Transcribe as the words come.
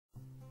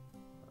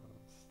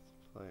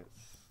Play it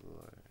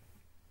slow.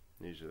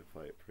 Usually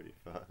play it pretty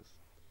fast.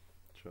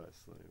 Try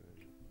slow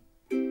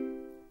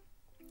version.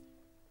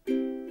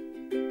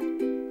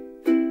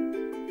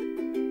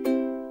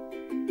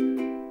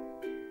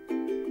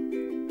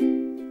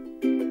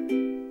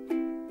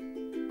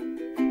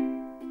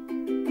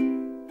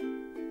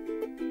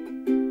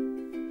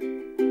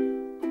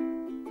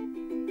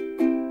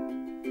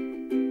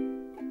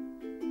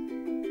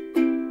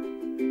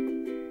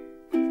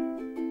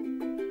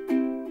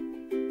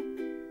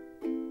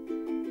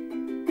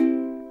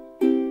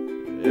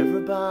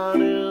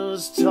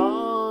 Everybody's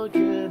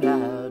talking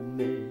at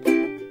me.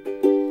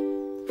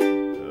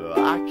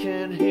 I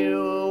can't hear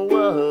a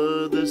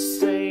word they're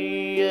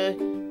saying.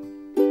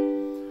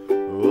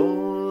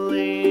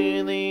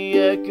 Only the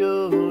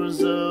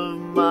echoes of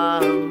my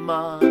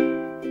mind.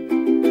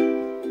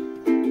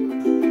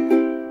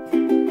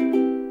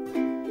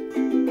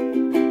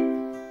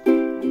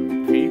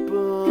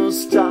 People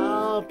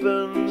stop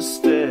and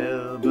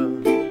stare,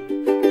 but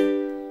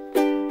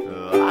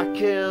I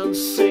can't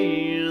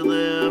see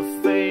their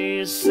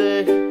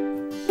faces,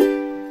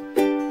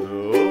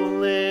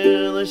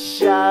 only the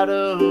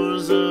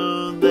shadows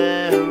of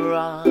their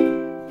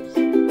eyes.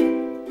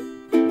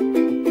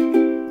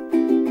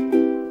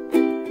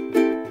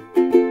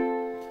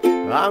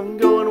 I'm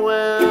going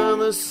where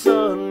the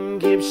sun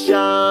keeps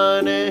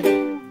shining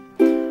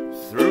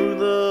through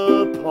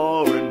the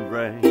pouring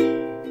rain.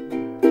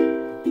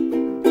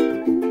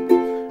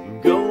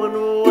 I'm going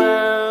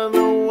where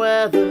the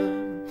weather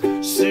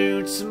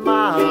suits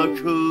my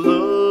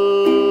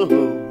clothes.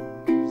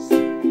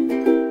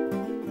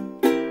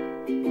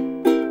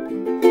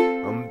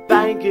 I'm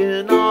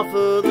banking off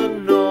of the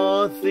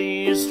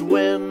northeast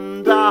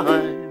wind.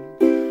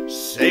 I'm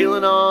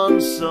sailing on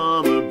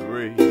summer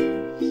breeze,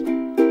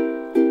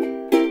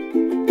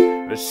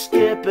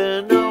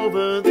 skipping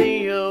over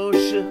the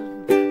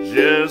ocean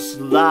just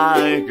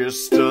like a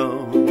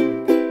stone.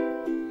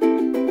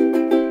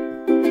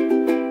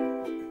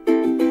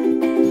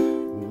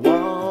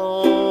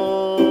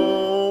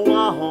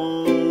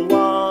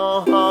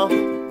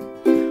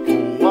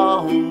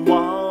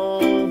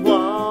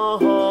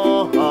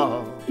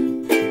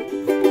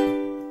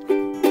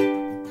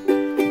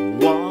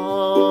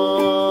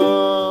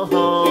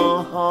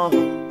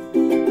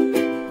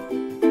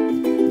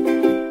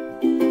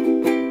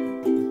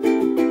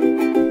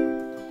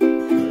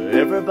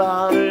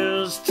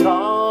 Everybody's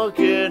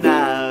talking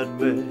at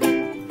me.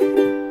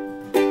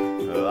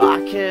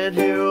 I can't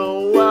hear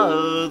a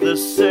word they're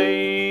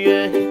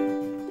saying.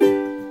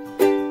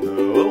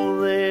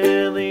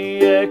 Only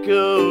the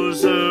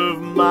echoes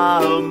of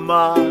my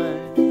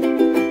mind.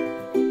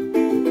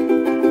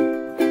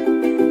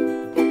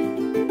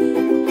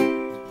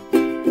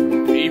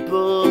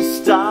 People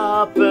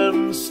stop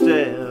and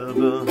stare,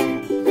 but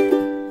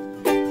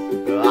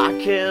I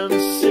can't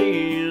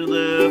see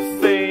their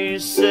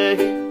faces,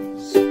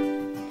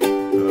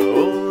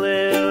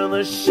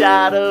 the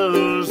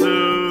shadows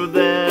of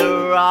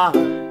their eyes.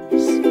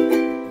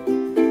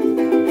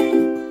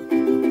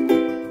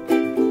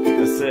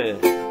 I said,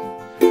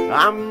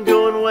 I'm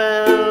going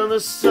where the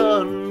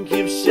sun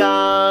keeps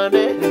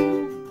shining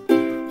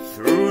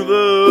through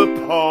the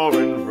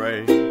pouring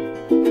rain.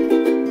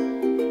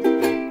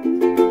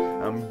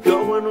 I'm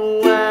going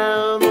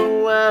where the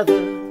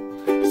weather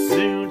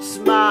suits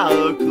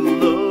my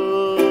clothes.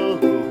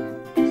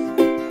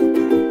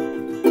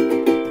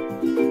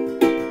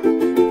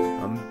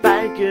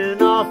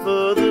 Off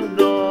of the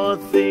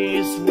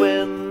northeast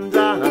wind,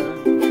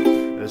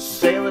 I'm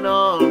sailing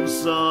on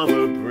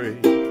summer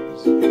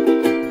breeze.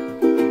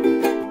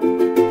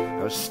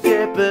 I'm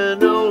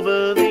skipping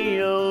over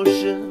the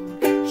ocean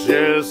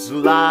just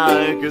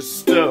like a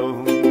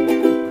stone.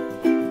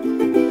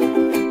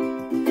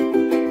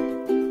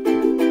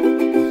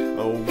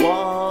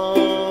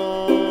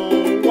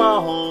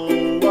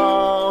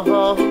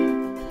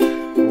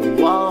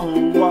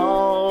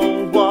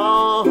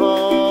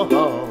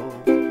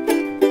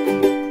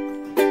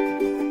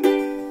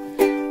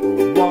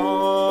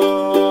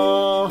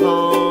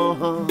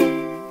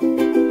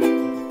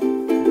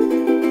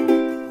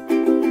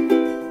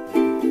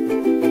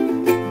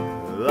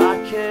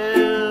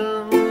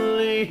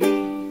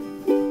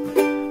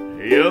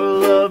 Your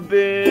love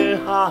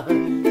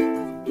behind.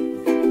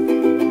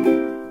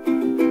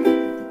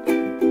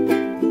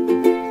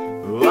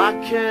 I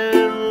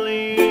can't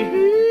leave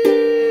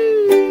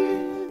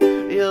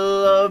your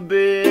love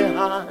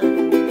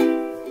behind.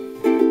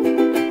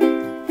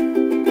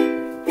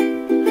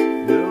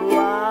 No,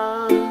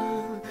 I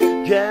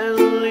can't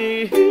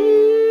leave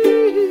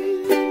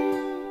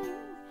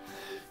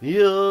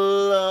your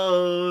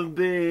love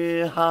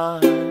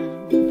behind.